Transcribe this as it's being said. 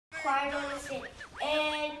Alright, listen.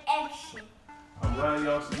 And action. I'm Ronnie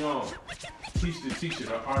Austin Young, teach the teacher,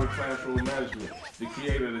 the art of classroom management, the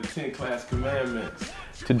creator of the 10 Class Commandments.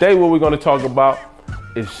 Today what we're going to talk about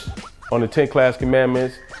is, on the 10 Class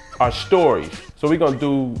Commandments, are stories. So we're going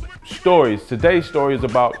to do stories. Today's story is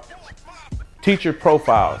about teacher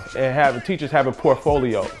profiles and teachers having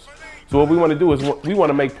portfolios. So what we want to do is we want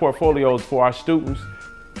to make portfolios for our students.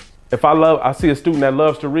 If I see a student that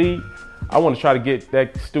loves to read, I want to try to get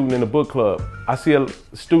that student in the book club. I see a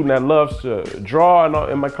student that loves to draw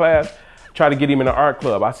in my class, try to get him in the art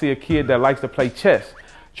club. I see a kid that likes to play chess,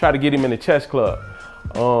 try to get him in the chess club.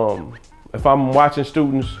 If I'm watching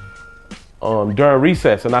students during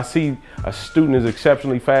recess and I see a student is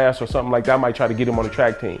exceptionally fast or something like that, I might try to get him on the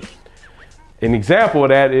track team. An example of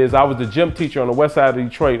that is I was the gym teacher on the west side of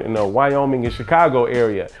Detroit in the Wyoming and Chicago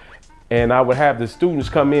area. And I would have the students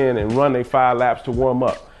come in and run their 5 laps to warm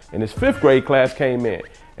up. And this 5th grade class came in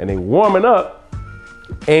and they warming up,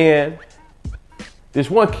 and this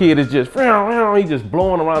one kid is just, he just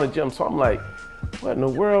blowing around the gym. So I'm like, what in the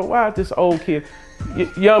world? Why is this old kid?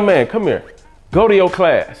 Young man, come here, go to your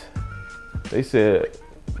class. They said,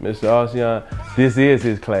 Mr. Ossian, this is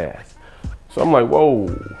his class. So I'm like,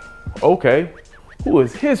 whoa, okay, who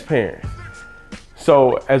is his parents?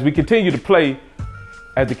 So as we continue to play,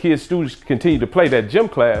 as the students continue to play that gym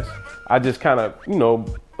class, I just kind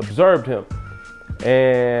of, observed him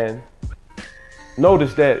and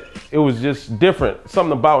noticed that it was just different.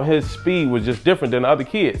 Something about his speed was just different than the other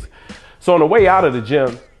kids. So on the way out of the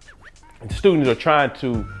gym, the students are trying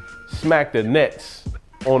to smack the nets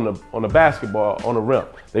on the basketball, on the rim.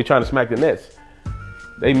 They trying to smack the nets.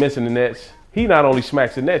 They missing the nets. He not only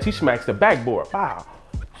smacks the nets, he smacks the backboard. Wow.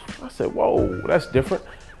 I said, whoa, that's different.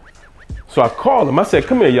 So I called him. I said,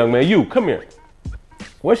 come here, young man, you, come here.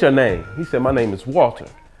 What's your name? He said, my name is Walter.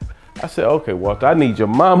 I said, okay, Walter, I need your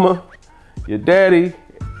mama, your daddy,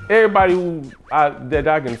 everybody that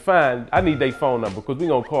I can find. I need their phone number because we're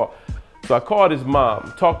going to call. So I called his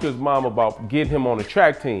mom, talked to his mom about getting him on the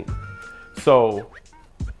track team. So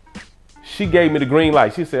she gave me the green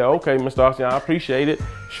light. She said, okay, Mr. Austin, I appreciate it.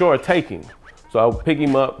 Sure, take him. So I would pick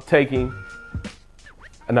him up, take him,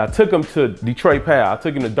 and I took him to Detroit Pal. I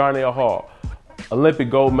took him to Darnell Hall, Olympic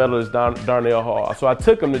gold medalist Darnell Hall. So I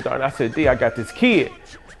took him to Darnell. I said, D, I got this kid,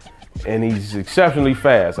 and he's exceptionally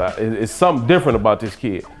fast. It's something different about this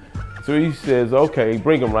kid. So he says, okay,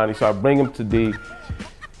 bring him, Ronnie. So I bring him to D.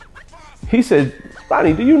 He said,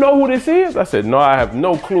 Ronnie, do you know who this is? I said, no, I have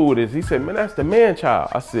no clue who it is. He said, man, that's the man child.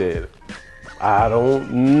 I said, I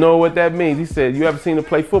don't know what that means. He said, you ever seen him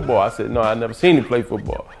play football? I said, no, I never seen him play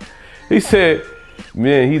football. He said,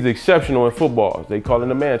 man, he's exceptional in football. They call him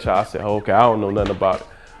the man child. I said, okay, I don't know nothing about it.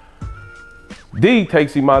 D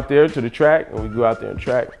takes him out there to the track, and we go out there and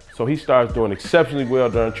track. So he starts doing exceptionally well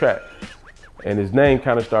during track. And his name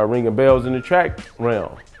kind of started ringing bells in the track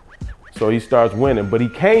realm. So he starts winning, but he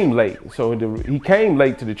came late. So he came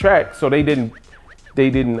late to the track, so they didn't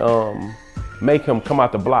make him come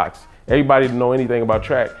out the blocks. Everybody that know anything about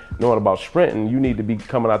track, knowing about sprinting, you need to be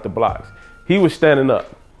coming out the blocks. He was standing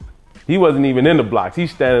up. He wasn't even in the blocks,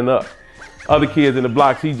 he's standing up. Other kids in the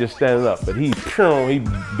blocks, he's just standing up, but he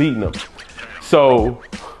beating them. So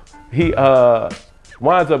he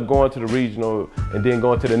winds up going to the regional and then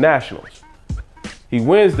going to the nationals. He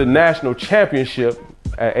wins the national championship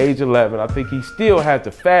at age 11. I think he still had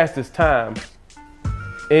the fastest time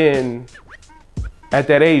at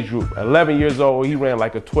that age group. At 11 years old, he ran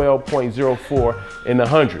like a 12.04 in the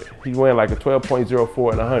 100. He ran like a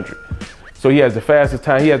 12.04 in the 100. So he has the fastest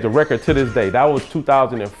time. He has the record to this day. That was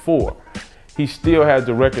 2004. He still has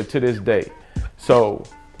the record to this day. So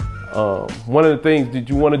one of the things that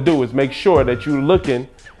you want to do is make sure that you're looking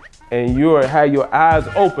and you have your eyes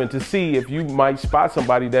open to see if you might spot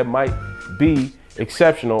somebody that might be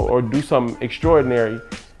exceptional or do something extraordinary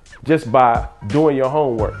just by doing your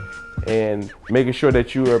homework and making sure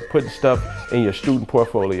that you are putting stuff in your student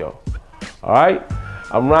portfolio. All right,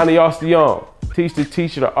 I'm Ronnie Austin Young, teach the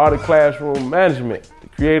teacher, the art of classroom management, the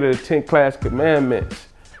creator of the 10 Class Commandments.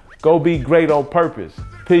 Go be great on purpose.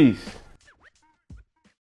 Peace.